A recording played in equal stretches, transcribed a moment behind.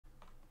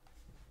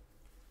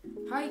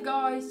Hi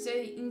guys, so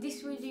in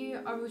this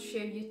video I will show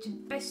you the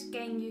best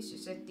game user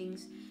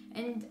settings,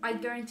 and I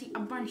guarantee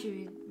a bunch of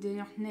you do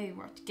not know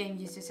what game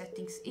user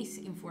settings is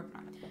in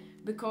Fortnite,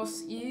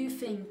 because you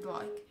think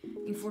like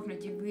in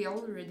Fortnite we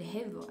already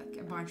have like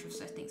a bunch of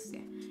settings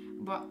there.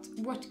 But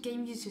what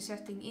game user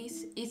setting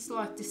is, it's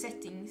like the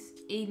settings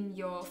in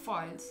your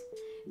files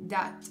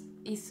that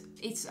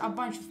it's a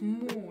bunch of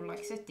more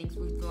like settings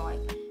with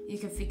like you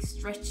can fix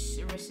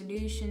stretch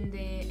resolution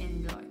there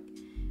and like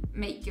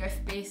make your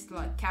FPS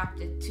like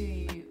capped at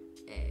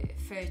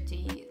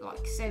 230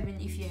 like 7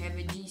 if you have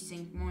a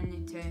G-Sync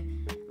monitor.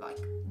 Like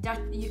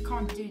that you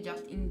can't do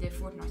that in the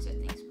Fortnite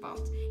settings, but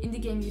in the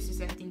game user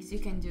settings you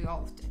can do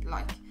all of that,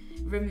 like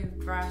remove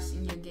grass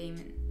in your game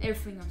and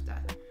everything of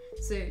that.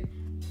 So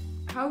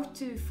how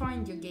to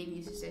find your game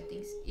user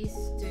settings is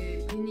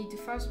you need to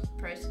first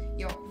press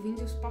your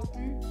Windows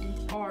button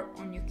and R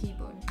on your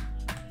keyboard.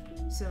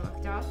 So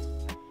like that.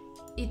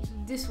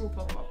 This will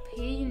pop up.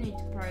 Here you need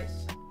to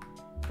press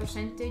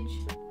percentage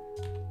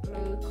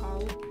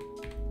local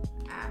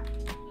app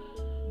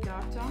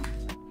data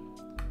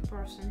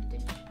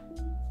percentage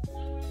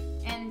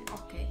and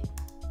OK.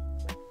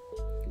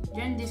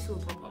 Then this will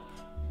pop up.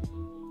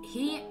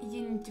 Here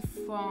you need to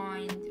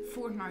find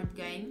Fortnite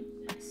game.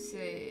 So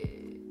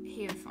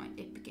here you find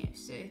Epic Games.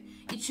 So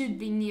it should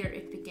be near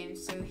Epic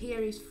Games. So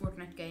here is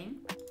Fortnite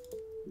game.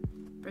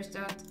 Press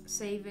that,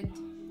 save it,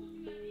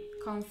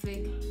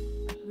 config,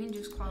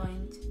 Windows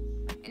client,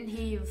 and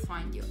here you'll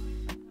find your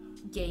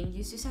game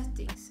user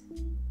settings.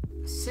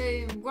 So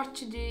what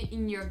to do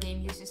in your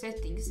game user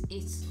settings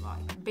is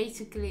like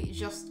basically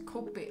just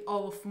copy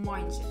all of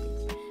my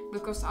settings,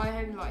 because I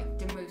have like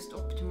the most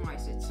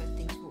optimized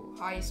settings for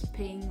highest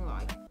ping,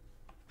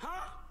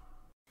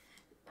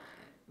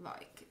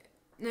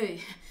 no,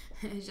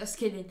 just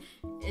kidding,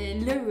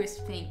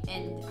 lowest ping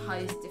and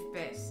highest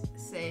FPS.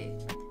 So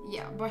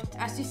yeah, but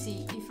as you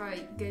see, if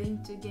I go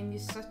into game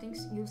user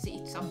settings, you'll see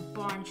it's a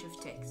bunch of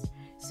text.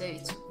 So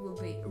it will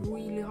be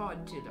really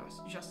hard to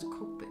just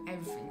copy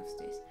everything of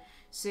this.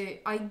 So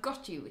I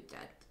got you with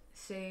that.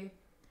 So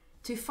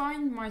to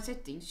find my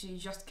settings, you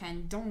just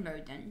can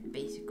download them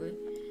basically.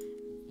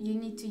 You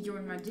need to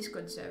join my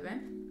Discord server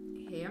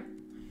here.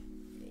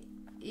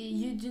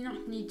 You do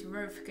not need to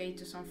verify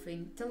or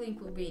something. The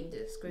link will be in the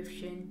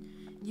description.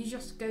 You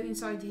just go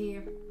inside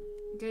here,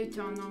 go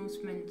to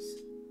announcements,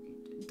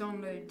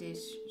 download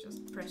this,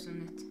 just press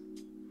on it,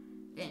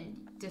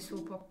 and this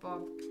will pop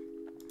up.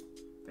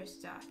 Press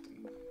that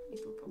and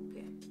it will pop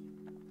here.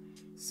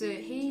 So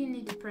here you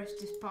need to press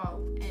this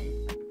file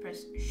and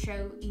press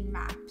show in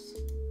maps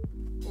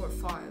or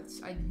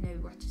files. I don't know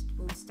what it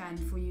will stand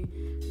for you,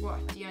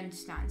 but you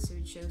understand, so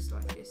it shows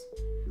like this.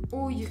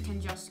 Or you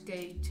can just go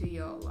to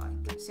your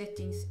like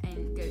settings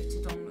and go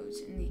to downloads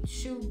and it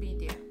should be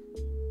there.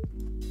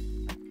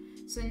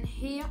 So in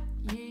here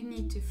you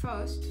need to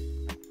first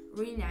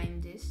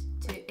rename this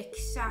to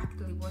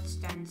exactly what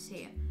stands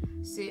here.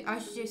 So I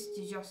suggest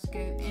you just go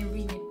and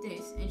rename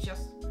this and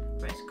just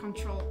press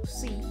Ctrl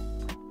C,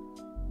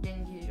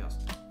 then you just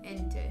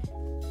enter.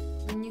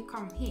 Then you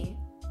come here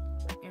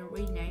and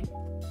rename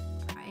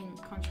and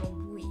Ctrl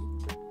V.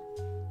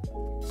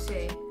 So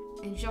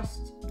and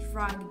just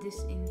drag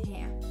this in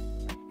here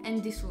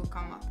and this will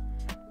come up.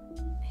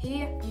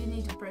 Here you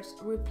need to press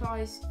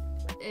replace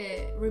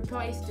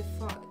the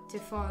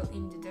file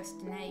in the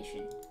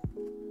destination.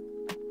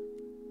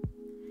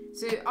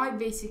 So I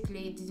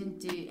basically didn't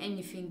do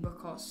anything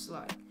because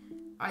like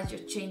I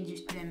just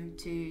changed them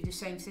to the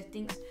same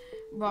settings,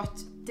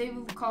 but they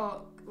will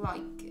call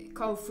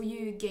for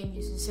you game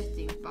user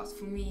settings, but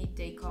for me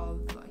they call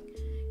like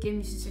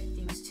game user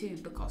settings too,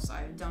 because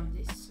I've done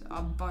this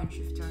a bunch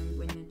of times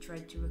when I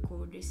tried to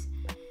record this.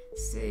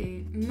 So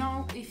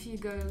now if you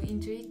go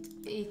into it,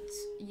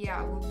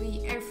 will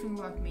be everything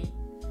like me,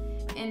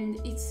 and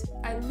it's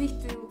a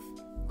little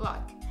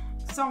like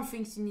some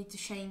things you need to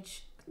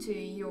change to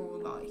your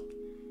like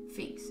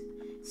things.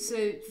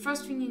 So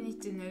first thing you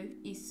need to know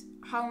is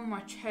how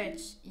much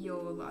hertz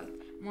your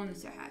like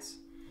monitor has.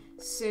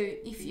 So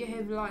if you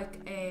have like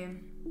a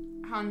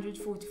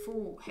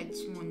 144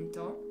 hertz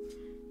monitor,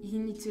 you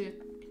need to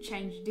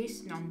change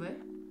this number,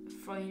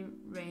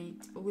 frame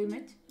rate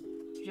limit.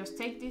 Just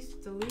take this,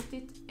 delete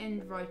it,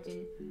 and write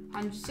in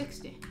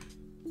 160.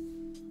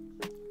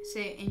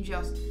 Say and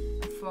just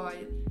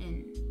file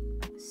and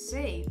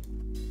save.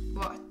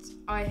 But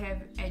I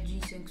have a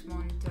G-Sync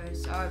monitor,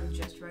 so I will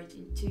just write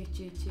in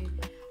 222.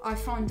 I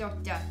found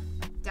out that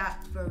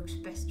works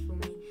best for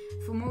me.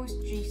 For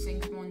most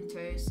G-Sync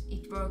monitors,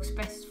 it works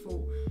best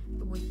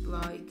with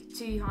like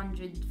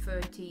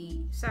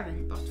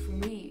 237, but for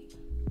me,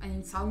 and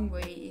in some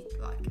way,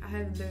 I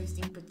have lowest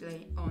input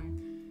delay on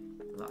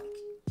like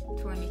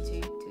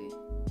 22 too.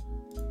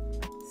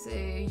 So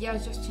yeah,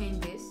 just change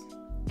this.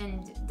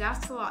 And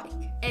that's like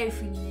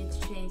everything you need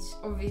to change.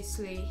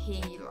 Obviously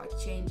here you like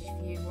change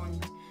if you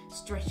want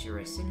stretch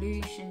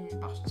resolution,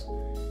 but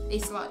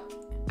it's like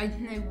I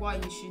don't know why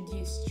you should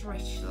use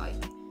stretch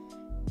like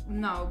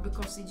now,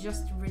 because it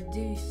just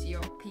reduces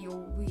your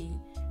POV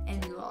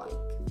and like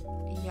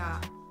yeah,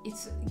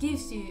 it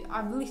gives you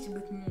a little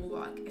bit more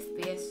like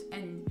FPS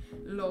and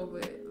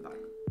lower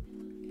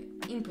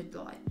like input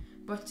lag.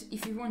 But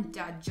if you want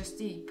that, just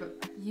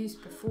use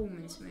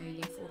performance mode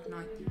in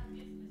Fortnite.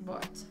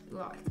 But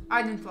like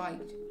I don't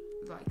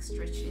like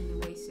stretch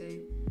anyway, so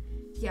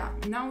yeah,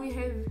 now we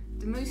have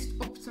the most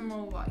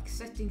optimal like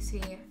settings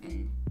here,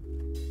 and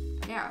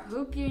yeah,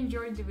 hope you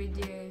enjoyed the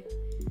video,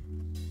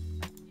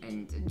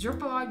 and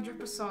drop a like, drop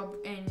a sub,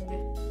 and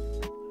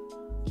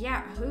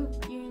yeah,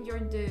 hope you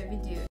enjoyed the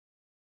video.